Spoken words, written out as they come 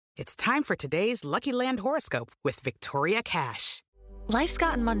It's time for today's Lucky Land horoscope with Victoria Cash. Life's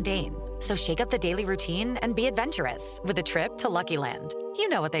gotten mundane, so shake up the daily routine and be adventurous with a trip to Lucky Land. You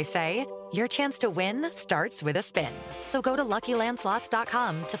know what they say, your chance to win starts with a spin. So go to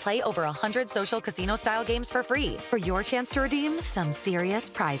LuckyLandSlots.com to play over 100 social casino-style games for free for your chance to redeem some serious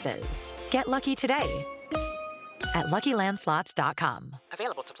prizes. Get lucky today at LuckyLandSlots.com.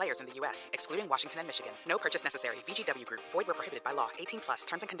 Available to players in the U.S., excluding Washington and Michigan. No purchase necessary. VGW Group. Void where prohibited by law. 18+.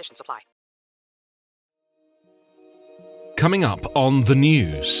 Terms and conditions apply. Coming up on the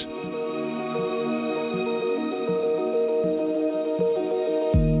news.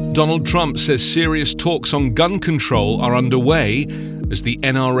 Donald Trump says serious talks on gun control are underway as the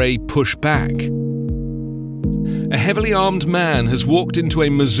NRA push back. A heavily armed man has walked into a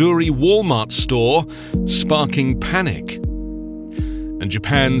Missouri Walmart store, sparking panic. And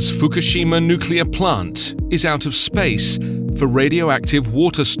Japan's Fukushima nuclear plant is out of space for radioactive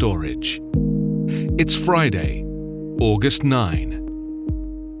water storage. It's Friday, August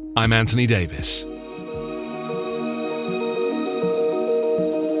 9. I'm Anthony Davis.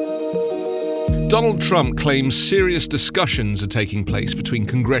 Donald Trump claims serious discussions are taking place between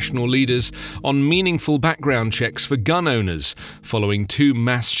congressional leaders on meaningful background checks for gun owners following two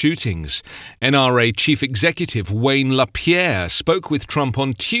mass shootings. NRA Chief Executive Wayne LaPierre spoke with Trump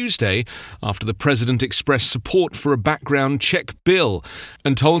on Tuesday after the president expressed support for a background check bill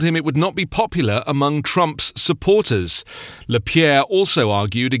and told him it would not be popular among Trump's supporters. LaPierre also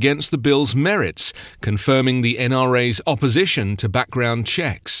argued against the bill's merits, confirming the NRA's opposition to background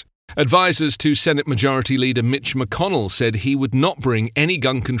checks. Advisors to Senate Majority Leader Mitch McConnell said he would not bring any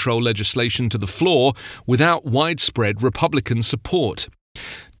gun control legislation to the floor without widespread Republican support.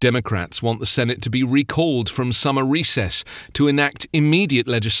 Democrats want the Senate to be recalled from summer recess to enact immediate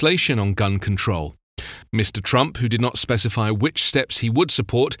legislation on gun control. Mr. Trump, who did not specify which steps he would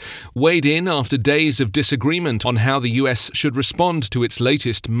support, weighed in after days of disagreement on how the U.S. should respond to its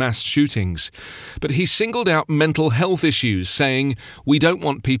latest mass shootings. But he singled out mental health issues, saying, "We don't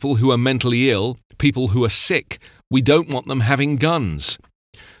want people who are mentally ill, people who are sick. We don't want them having guns."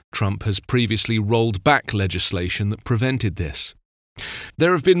 Trump has previously rolled back legislation that prevented this.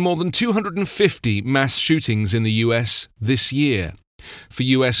 There have been more than 250 mass shootings in the U.S. this year. For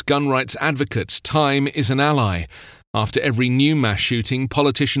U.S. gun rights advocates, time is an ally. After every new mass shooting,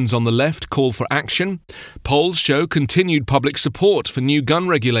 politicians on the left call for action. Polls show continued public support for new gun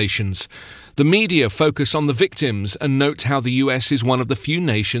regulations. The media focus on the victims and note how the U.S. is one of the few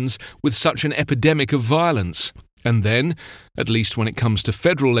nations with such an epidemic of violence. And then, at least when it comes to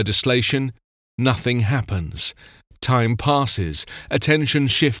federal legislation, nothing happens. Time passes, attention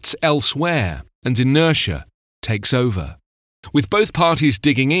shifts elsewhere, and inertia takes over. With both parties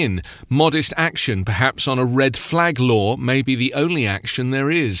digging in, modest action, perhaps on a red flag law, may be the only action there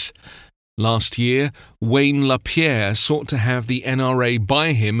is. Last year, Wayne LaPierre sought to have the NRA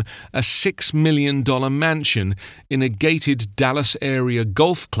buy him a $6 million mansion in a gated Dallas area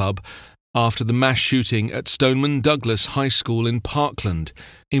golf club after the mass shooting at Stoneman Douglas High School in Parkland,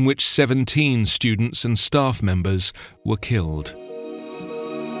 in which 17 students and staff members were killed.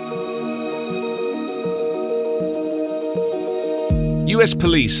 US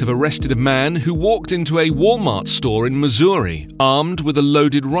police have arrested a man who walked into a Walmart store in Missouri armed with a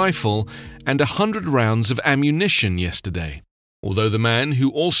loaded rifle and 100 rounds of ammunition yesterday. Although the man,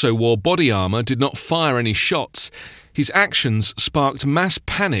 who also wore body armor, did not fire any shots, his actions sparked mass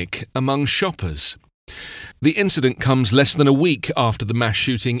panic among shoppers. The incident comes less than a week after the mass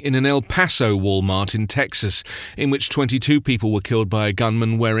shooting in an El Paso Walmart in Texas, in which 22 people were killed by a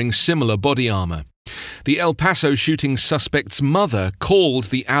gunman wearing similar body armor. The El Paso shooting suspect's mother called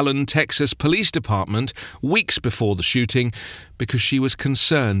the Allen, Texas Police Department weeks before the shooting because she was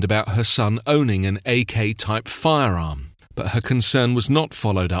concerned about her son owning an AK-type firearm. But her concern was not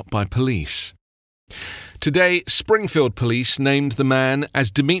followed up by police. Today, Springfield police named the man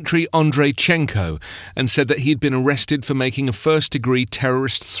as Dmitry Andreychenko and said that he'd been arrested for making a first-degree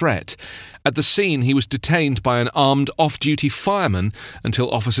terrorist threat. At the scene, he was detained by an armed off-duty fireman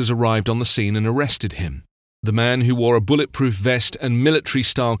until officers arrived on the scene and arrested him. The man, who wore a bulletproof vest and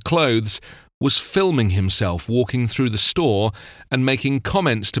military-style clothes, was filming himself walking through the store and making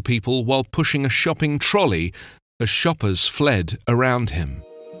comments to people while pushing a shopping trolley as shoppers fled around him.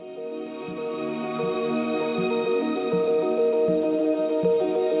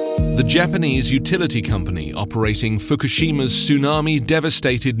 The Japanese utility company operating Fukushima's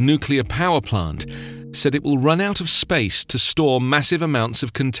tsunami-devastated nuclear power plant said it will run out of space to store massive amounts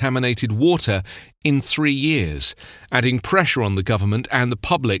of contaminated water in 3 years, adding pressure on the government and the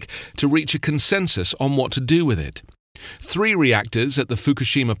public to reach a consensus on what to do with it. 3 reactors at the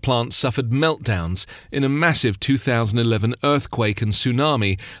Fukushima plant suffered meltdowns in a massive 2011 earthquake and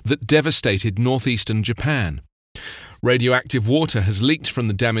tsunami that devastated northeastern Japan. Radioactive water has leaked from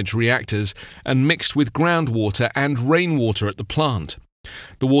the damaged reactors and mixed with groundwater and rainwater at the plant.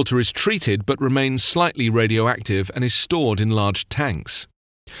 The water is treated but remains slightly radioactive and is stored in large tanks.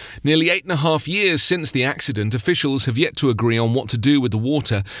 Nearly 8.5 years since the accident, officials have yet to agree on what to do with the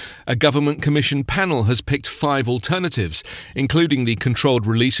water. A government commission panel has picked 5 alternatives, including the controlled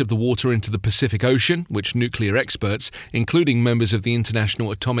release of the water into the Pacific Ocean, which nuclear experts, including members of the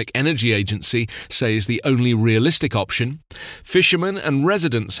International Atomic Energy Agency, say is the only realistic option. Fishermen and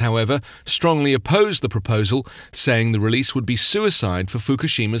residents, however, strongly oppose the proposal, saying the release would be suicide for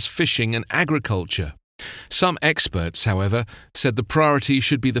Fukushima's fishing and agriculture. Some experts, however, said the priority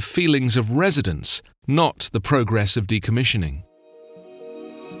should be the feelings of residents, not the progress of decommissioning.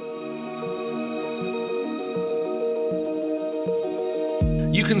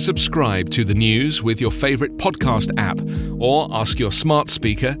 You can subscribe to The News with your favourite podcast app or ask your smart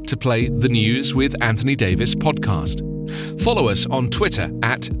speaker to play The News with Anthony Davis podcast. Follow us on Twitter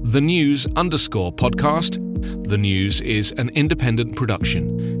at @thenews_podcast. The News is an independent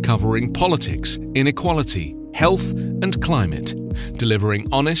production covering politics, inequality, health and climate, delivering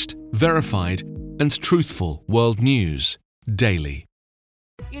honest, verified and truthful world news daily.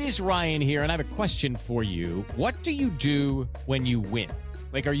 It is Ryan here, and I have a question for you. What do you do when you win?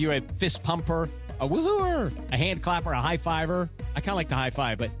 Like, are you a fist pumper, a woohooer, a hand clapper, a high fiver? I kind of like the high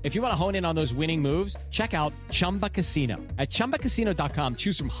five, but if you want to hone in on those winning moves, check out Chumba Casino. At ChumbaCasino.com,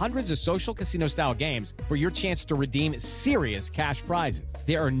 choose from hundreds of social casino-style games for your chance to redeem serious cash prizes.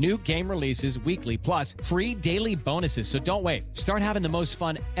 There are new game releases weekly, plus free daily bonuses, so don't wait. Start having the most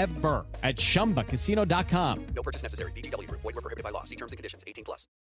fun ever at ChumbaCasino.com. No purchase necessary. VGW Group. Void where prohibited by law. See terms and conditions. 18+.